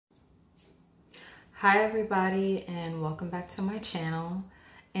Hi everybody, and welcome back to my channel.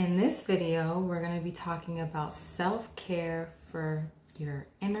 In this video, we're going to be talking about self-care for your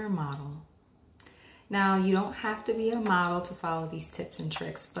inner model. Now, you don't have to be a model to follow these tips and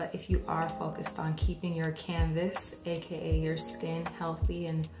tricks, but if you are focused on keeping your canvas, aka your skin, healthy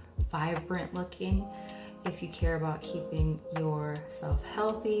and vibrant looking, if you care about keeping yourself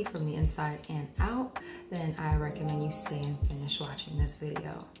healthy from the inside and out, then I recommend you stay and finish watching this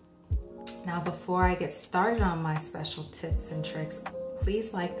video. Now, before I get started on my special tips and tricks,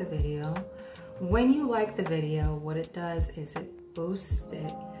 please like the video. When you like the video, what it does is it boosts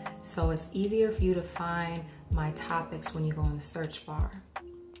it, so it's easier for you to find my topics when you go in the search bar.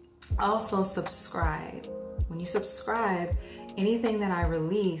 Also, subscribe. When you subscribe, anything that I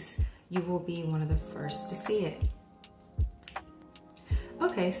release, you will be one of the first to see it.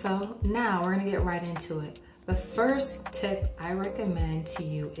 Okay, so now we're gonna get right into it. The first tip I recommend to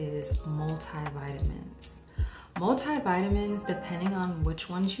you is multivitamins. Multivitamins, depending on which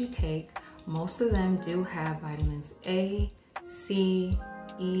ones you take, most of them do have vitamins A, C,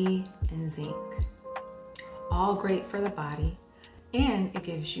 E, and zinc. All great for the body, and it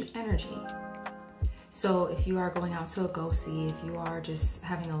gives you energy. So if you are going out to a go-see, if you are just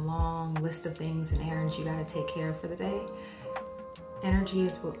having a long list of things and errands you gotta take care of for the day, energy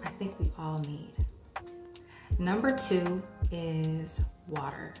is what I think we all need. Number 2 is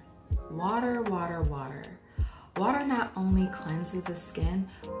water. Water not only cleanses the skin,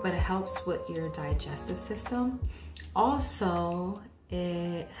 but it helps with your digestive system. Also,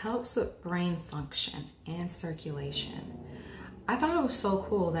 it helps with brain function and circulation. I thought it was so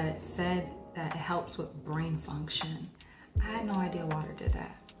cool that it said that it helps with brain function. I had no idea water did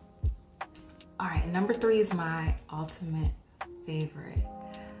that. All right, number 3 is my ultimate favorite.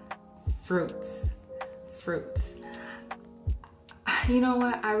 Fruits. You know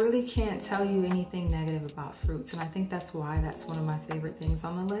what? I really can't tell you anything negative about fruits, and I think that's why that's one of my favorite things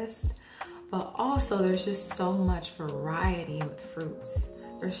on the list. But also, there's just so much variety with fruits.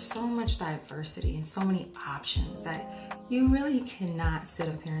 There's so much diversity and so many options that you really cannot sit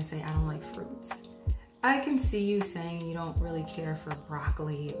up here and say, I don't like fruits. I can see you saying you don't really care for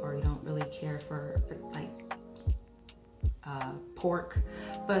broccoli, or you don't really care for like pork,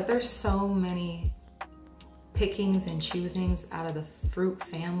 but there's so many pickings and choosings out of the fruit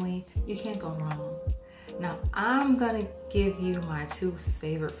family. You can't go wrong. Now, I'm gonna give you my 2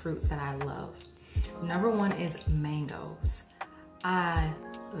 favorite fruits that I love. Number 1 is mangoes. I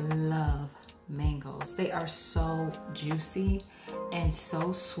love mangoes. They are so juicy and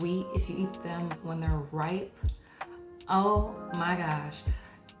so sweet if you eat them when they're ripe. Oh my gosh.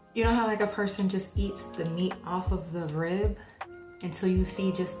 You know how like a person just eats the meat off of the rib until you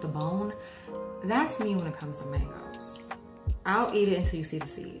see just the bone? That's me when it comes to mangoes. I'll eat it until you see the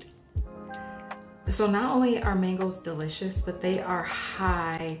seed. So not only are mangoes delicious, but they are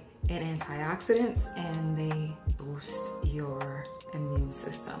high in antioxidants and they boost your immune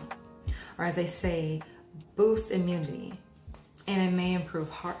system. Or as they say, boost immunity. And it may improve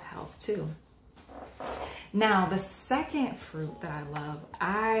heart health too. Now, the second fruit that I love,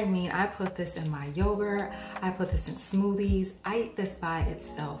 I put this in my yogurt, I put this in smoothies, I eat this by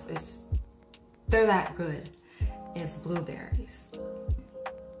itself. They're that good, is blueberries.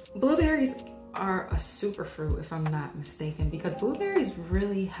 Blueberries are a superfruit, if I'm not mistaken, because blueberries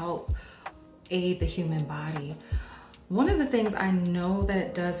really help aid the human body. One of the things I know that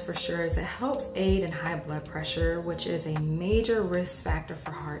it does for sure is it helps aid in high blood pressure, which is a major risk factor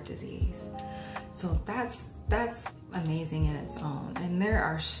for heart disease. So that's amazing in its own. And there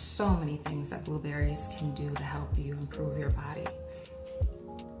are so many things that blueberries can do to help you improve your body.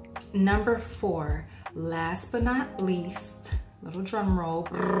 Number 4, last but not least, little drum roll.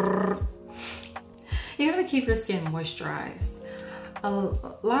 You gotta keep your skin moisturized. A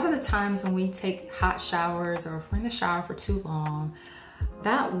lot of the times when we take hot showers, or if we're in the shower for too long,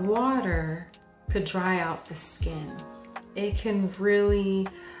 that water could dry out the skin. It can really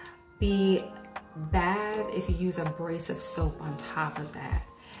be bad if you use abrasive soap on top of that.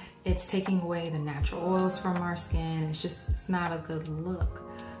 It's taking away the natural oils from our skin. It's not a good look.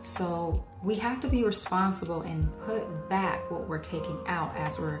 So we have to be responsible and put back what we're taking out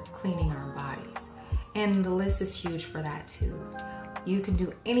as we're cleaning our bodies. And the list is huge for that too. You can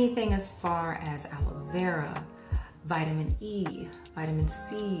do anything as far as aloe vera, vitamin E, vitamin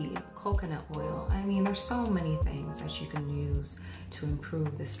C, coconut oil. I mean, there's so many things that you can use to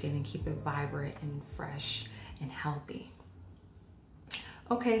improve the skin and keep it vibrant and fresh and healthy.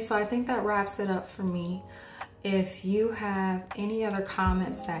 Okay, so I think that wraps it up for me. If you have any other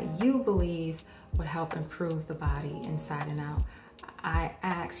comments that you believe would help improve the body inside and out, I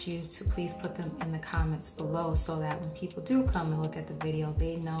ask you to please put them in the comments below so that when people do come and look at the video,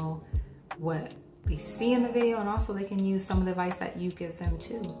 they know what they see in the video, and also they can use some of the advice that you give them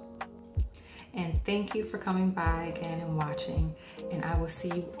too. And thank you for coming by again and watching, and I will see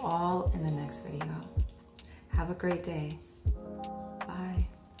you all in the next video. Have a great day.